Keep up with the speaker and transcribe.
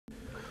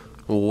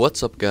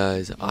What's up,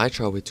 guys? I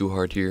try way too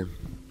hard here,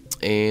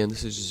 and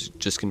this is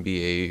just gonna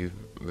be a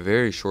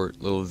very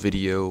short little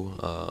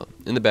video.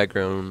 In the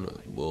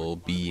background will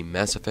be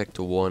Mass Effect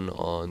 1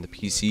 on the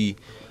PC.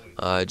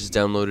 I just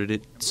downloaded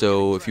it,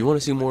 so if you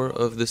want to see more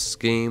of this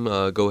game,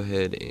 go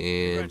ahead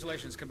and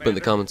put in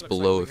the comments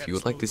below if you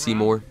would like to see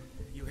more.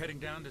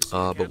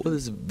 But what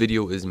this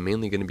video is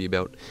mainly going to be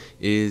about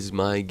is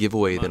my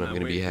giveaway that I'm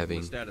going to be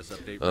having.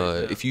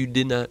 If you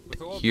did not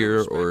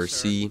hear or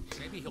see,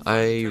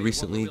 I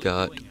recently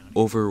got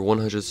over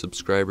 100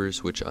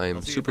 subscribers, which I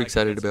am super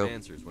excited about.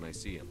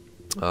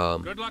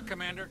 Good luck,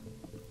 Commander.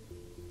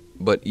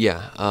 But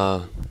yeah,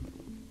 I'm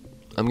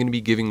going to be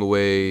giving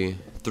away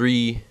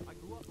 3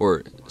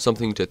 or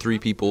something to 3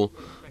 people.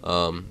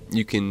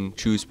 You can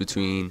choose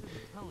between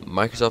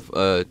Microsoft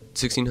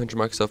 1600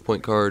 Microsoft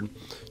point card,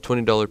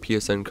 $20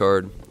 PSN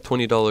card,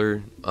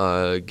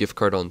 $20 gift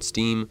card on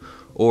Steam,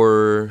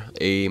 or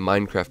a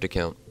Minecraft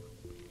account.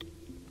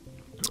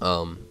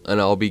 And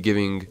I'll be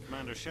giving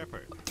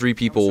 3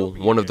 people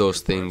one of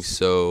those things.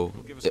 So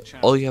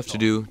all you have to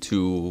do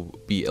to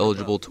be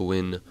eligible to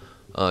win,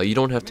 you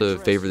don't have to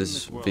favor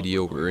this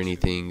video or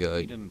anything.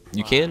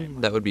 You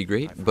can, that would be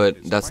great, but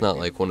that's not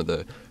like one of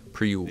the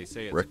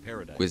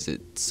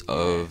prerequisites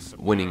of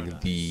winning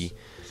the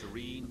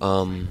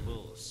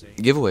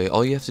giveaway.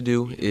 All you have to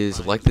do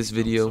is like this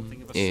video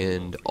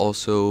and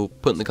also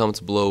put in the comments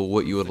below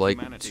what you would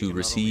like to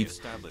receive: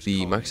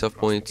 the Microsoft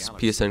points,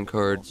 PSN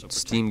card,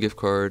 Steam gift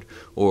card,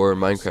 or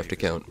Minecraft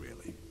account.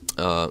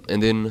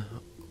 And then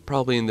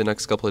probably in the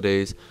next couple of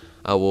days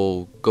I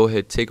will go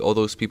ahead, take all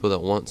those people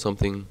that want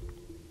something,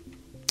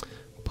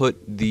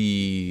 put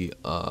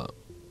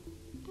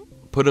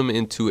them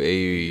into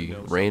a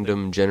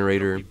random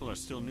generator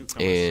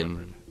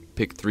and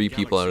pick 3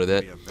 people out of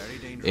that.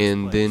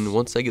 And then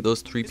once I get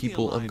those 3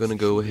 people, I'm gonna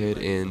go ahead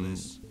and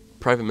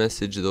private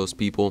message those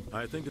people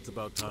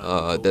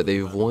that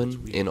they've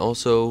won. And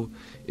also,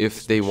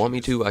 if they want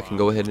me to, I can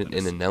go ahead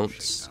and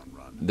announce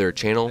their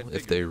channel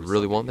if they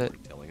really want that,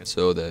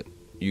 so that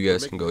you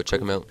guys can go check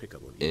them out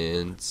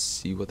and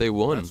see what they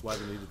won.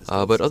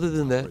 But other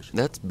than that,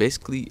 that's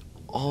basically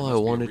all I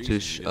wanted to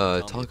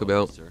talk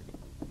about.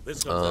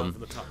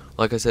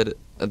 Like I said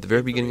at the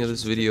very beginning of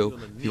this video,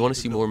 if you want to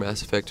see more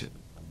Mass Effect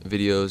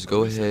videos,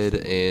 go ahead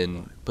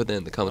and put that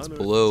in the comments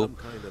below.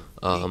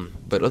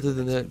 But other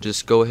than that,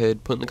 just go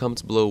ahead, put in the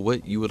comments below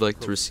what you would like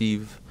to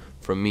receive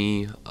from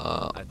me.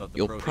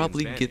 You'll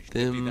probably get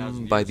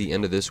them by the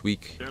end of this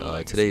week.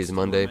 Today is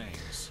Monday,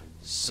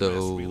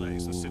 so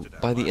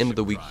by the end of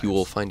the week you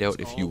will find out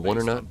if you won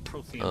or not.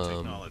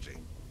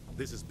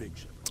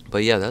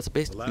 But yeah, that's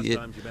basically it.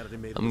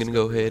 I'm gonna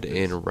go ahead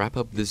and wrap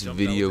up this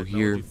video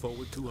here.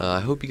 I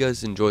hope you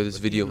guys enjoy this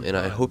video, and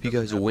I hope you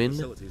guys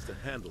win.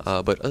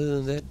 But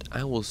other than that,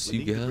 I will see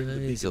you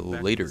guys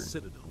later.